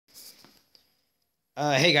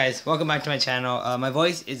Hey guys, welcome back to my channel. My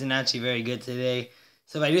voice isn't actually very good today,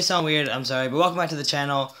 so if I do sound weird, I'm sorry, but welcome back to the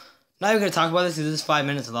channel. Not even gonna talk about this because this is 5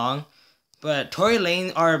 minutes long, but Tory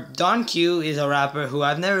Lanez, or Don Q, is a rapper who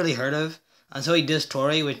I've never really heard of until he dissed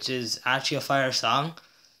Tory, which is actually a fire song.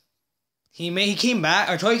 He came back,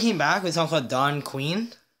 or Tory came back with a song called Don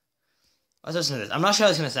Queen. Let's listen to this. I'm not sure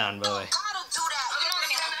how it's gonna sound, by the way.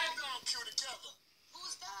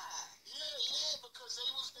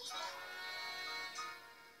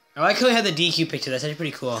 I like how we had the DQ picture. That's actually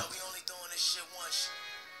pretty cool.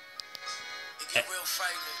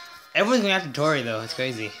 Everyone's going after Tory though. It's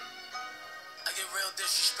crazy. I get real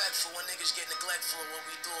disrespectful when niggas get neglectful of what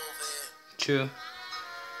we do over here. True.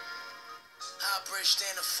 High bridge,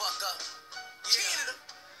 stand the fuck up.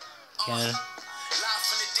 Canada. Live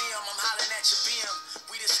from the DM, I'm hollering at your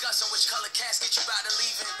BM. We discussing which color casket you about to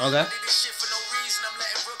leave in. Okay. I did this shit for no reason, I'm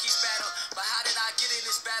letting rookies battle. But how did I get in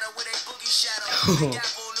this battle with a boogie shadow? Big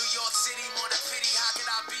Apple, New York City, more than pity. How could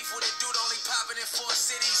I beef with a dude only popping in 4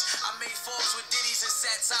 cities? I made Forbes with ditties and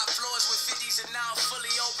sat top floors with 50s and now I'm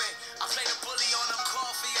fully open. I played a bully on them,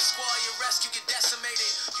 call for your squad, your rescue get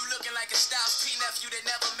decimated. You looking like a Styles P nephew that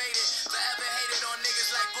never made it. Forever hated on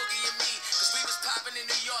niggas like Boogie and me. Cause we was popping in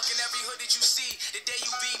New York and every hood that you see. The day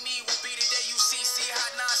you beat me will be the day you see. See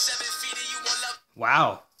hot 9-7 feet and you won't love. Wow.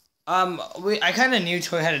 I kind of knew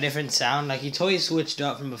Tory had a different sound. Like, he totally switched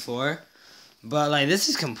up from before. But, like, this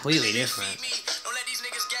is completely different. Don't let these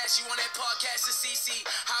niggas gas you on that podcast to CC.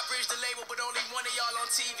 High bridge the label, but only one of y'all on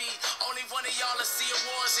TV. Only one of y'all will see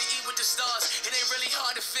awards and eat with the stars. It ain't really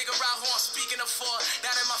hard to figure out who I'm speaking of for.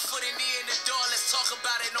 Now that my foot and knee in the door, let's talk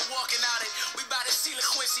about it. No walking out it. We about to see the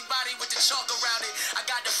Quincy body with the chalk around it. I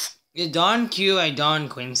got the. Is Don Q a Don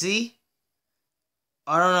Quincy?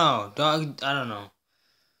 I don't know. I don't know.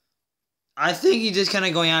 I think he's just kind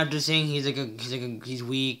of going after saying he's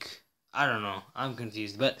weak. I don't know. I'm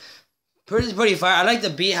confused, but pretty fire. I like the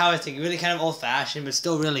beat, how it's like really kind of old fashioned, but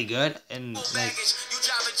still really good. And like, You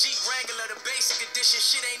drive a Jeep Wrangler, the basic edition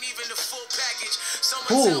shit ain't even the full package.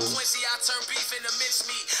 Someone Ooh. tell Quincy I turn beef into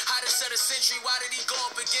mincemeat. Hottest of the century, why did he go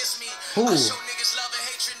up against me? Ooh. I show niggas love and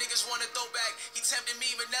hatred, niggas wanna throw back. He tempted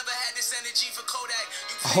me, but never had this energy for Kodak.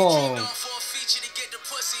 You paid Dream Dog for a feature to get the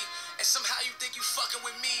pussy. And somehow you think you fucking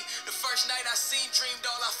with me. The first night I seen Dream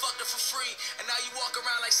Doll, I fucked her for free. And now you walk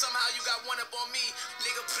around like somehow you got one up on me.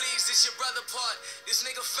 Nigga, please, this your brother part. This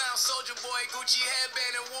nigga found Soldier Boy, Gucci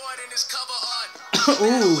headband, and wore it in his cover art.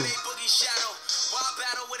 ooh. With a boogie shadow. Wild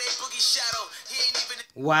battle with a boogie shadow. He ain't even.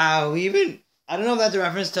 Wow, I don't know if that's a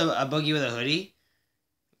reference to a boogie with a hoodie,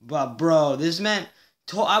 but bro, this man,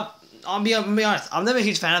 I'll be honest, I'm never a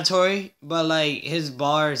huge fan of Tory, but like his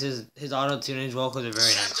bars, his auto tune, his vocals are very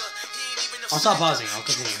nice. I'll stop pausing. I'll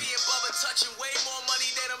continue. Touching way more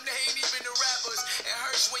money than them, they ain't even the rappers. It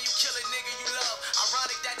hurts when you kill a nigga you love.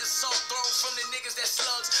 Ironic that the salt thrown from the niggas that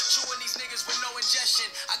slugs. Chewing these niggas with no ingestion.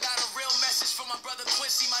 I got a real message for my brother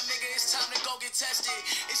Quincy, my nigga. It's time to go get tested.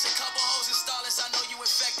 It's a couple hoes in Starless, I know you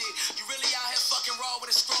infected. You really out here fucking raw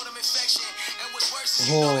with a scrotum infection. And what's worse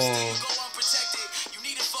is you know still you go unprotected. You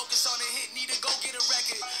need to focus on the hit, need to go get a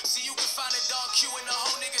record. See you can find a dog Q in the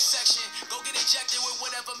whole nigga section. Go get injected with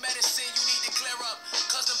whatever medicine you need to clear up.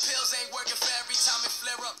 Cause them pills ain't working for every time it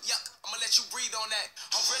flare up. Yuck, I'ma let you breathe on that.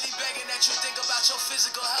 I'm really begging that you think about your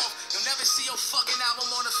physical health. You'll never see your fucking album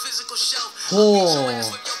on a physical shelf. Beat your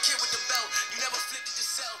ass with your kid with the belt. You never flipped it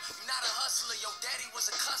yourself. You're not a hustler, your daddy was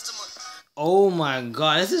a customer. Oh my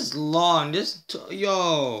god, this is long.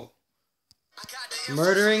 Yo.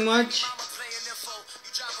 Murdering much? Mama playing info.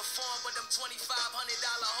 You drive a farm, but them $2,500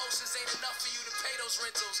 hostess ain't enough for you to pay those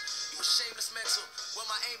rentals. You a shameless mental. Well,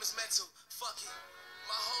 my aim is mental. Fuck it.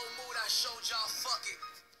 My whole mood, I showed y'all. Fuck it.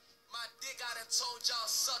 My dick, I done told y'all.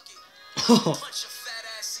 Suck it. Punch your fat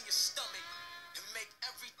ass in your stomach and make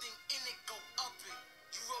everything in it go up it.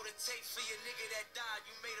 You wrote a tape for your nigga that died.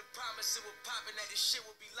 You made a promise it would pop and that this shit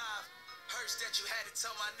would be live. Hurts that you had to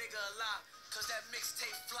tell my nigga a lie. Cause that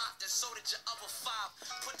mixtape flopped and so did your other 5.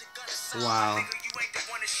 Put the gun aside, Wow. nigga, you ain't the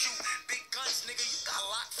one to shoot. Big guns, nigga, you got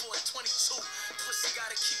locked for a 22. Pussy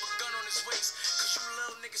gotta keep a gun on his waist. Cause you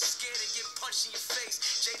little niggas scared to get punched in your face.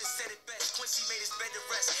 Jada said it best, Quincy made his bed to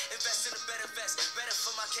rest. Invest in a better vest, better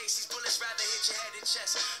for my case. These bullets rather hit your head and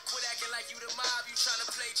chest. Quit acting like you the mob, you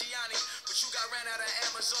tryna play Gianni. But you got ran out of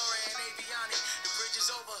Amazora and Aviani. The bridge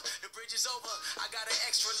is over, the bridge is over. I got an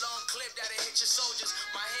extra long clip that'll hit your soldiers.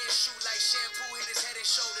 My hands shoot like shampoo hit his head and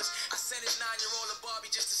shoulders. I sent his 9-year-old a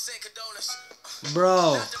Barbie just to say condolence.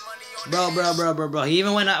 Bro. He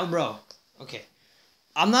even went out, bro. Okay.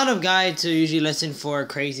 I'm not a guy to usually listen for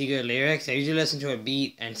crazy good lyrics. I usually listen to a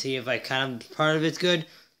beat and see if part of it's good.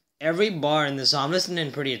 Every bar in the song, I'm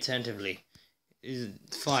listening pretty attentively. is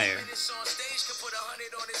fire. Minutes on stage could put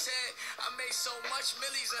 100 on his head. I made so much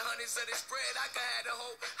millies and hundreds of this bread. I could have the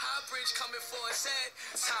whole high bridge coming for his head.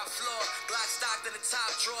 Top floor, Glock stocked in the top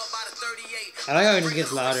drawer by the 38. I like how it just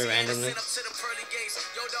gets louder randomly. Up to the pearly gates.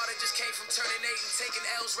 Your daughter just came from turning 8 and taking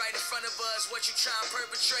L's right in front of us. What you trying to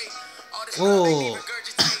perpetrate? All this love they need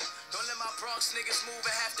regurgitate. Don't let my Bronx niggas move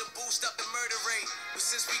and have to boost up the murder rate. But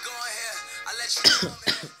since we gone here, I let you know,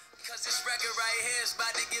 man. Because this record right here is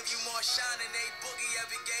about to give you more shine than a boogie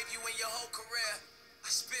ever gave you in your whole career. I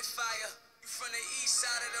spit fire. You from the east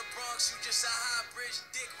side of the Bronx, you just a high bridge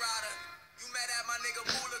dick rider. You mad at my nigga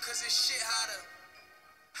Moolah cause his shit hotter.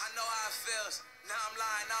 I know how it feels. Now I'm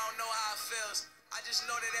lying, I don't know how it feels. I just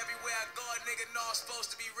know that everywhere I go, a nigga know I'm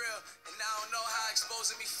supposed to be real. And I don't know how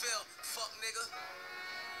exposing me feel. Fuck nigga.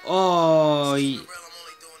 Oh, I'm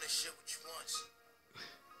only doing this shit with you once.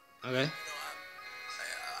 okay. I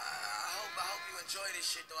hope you enjoy this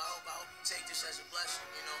shit though. I hope you take this as a blessing,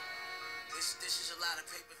 you know. This is a lot of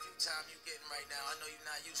pay-per-view time you getting right now. I know you're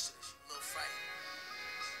not used to this. You're a little frightened.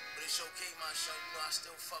 But it's okay, my son. You know I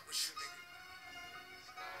still fuck with you, nigga.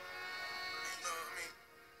 You know what I mean?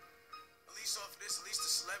 At least off of this, at least the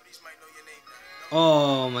celebrities might know your name now, you know?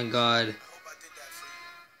 Oh my god. I hope I did that for you.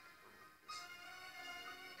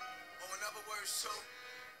 Oh, in other words, too,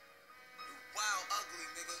 you wild ugly,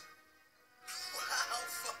 nigga. Wild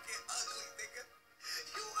fucking ugly, nigga.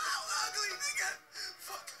 You wild ugly, nigga.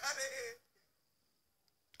 Fuck out of here.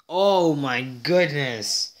 Oh my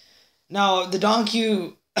goodness. Now, the Don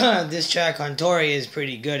Q this track on Tory is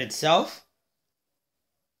pretty good itself.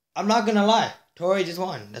 I'm not gonna lie. Tory just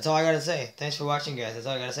won. That's all I gotta say. Thanks for watching, guys. That's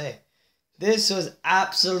all I gotta say. This was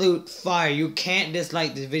absolute fire. You can't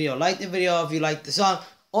dislike this video. Like the video if you like the song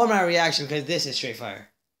or my reaction because this is straight fire.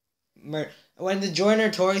 When the Joyner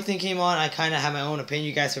Tory thing came on, I kind of had my own opinion.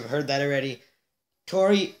 You guys have heard that already.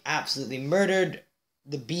 Tory absolutely murdered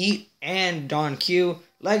the beat and Don Q.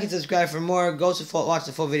 Like and subscribe for more. Go to watch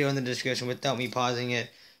the full video in the description without me pausing it.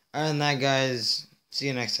 Other than that, guys, see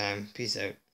you next time. Peace out.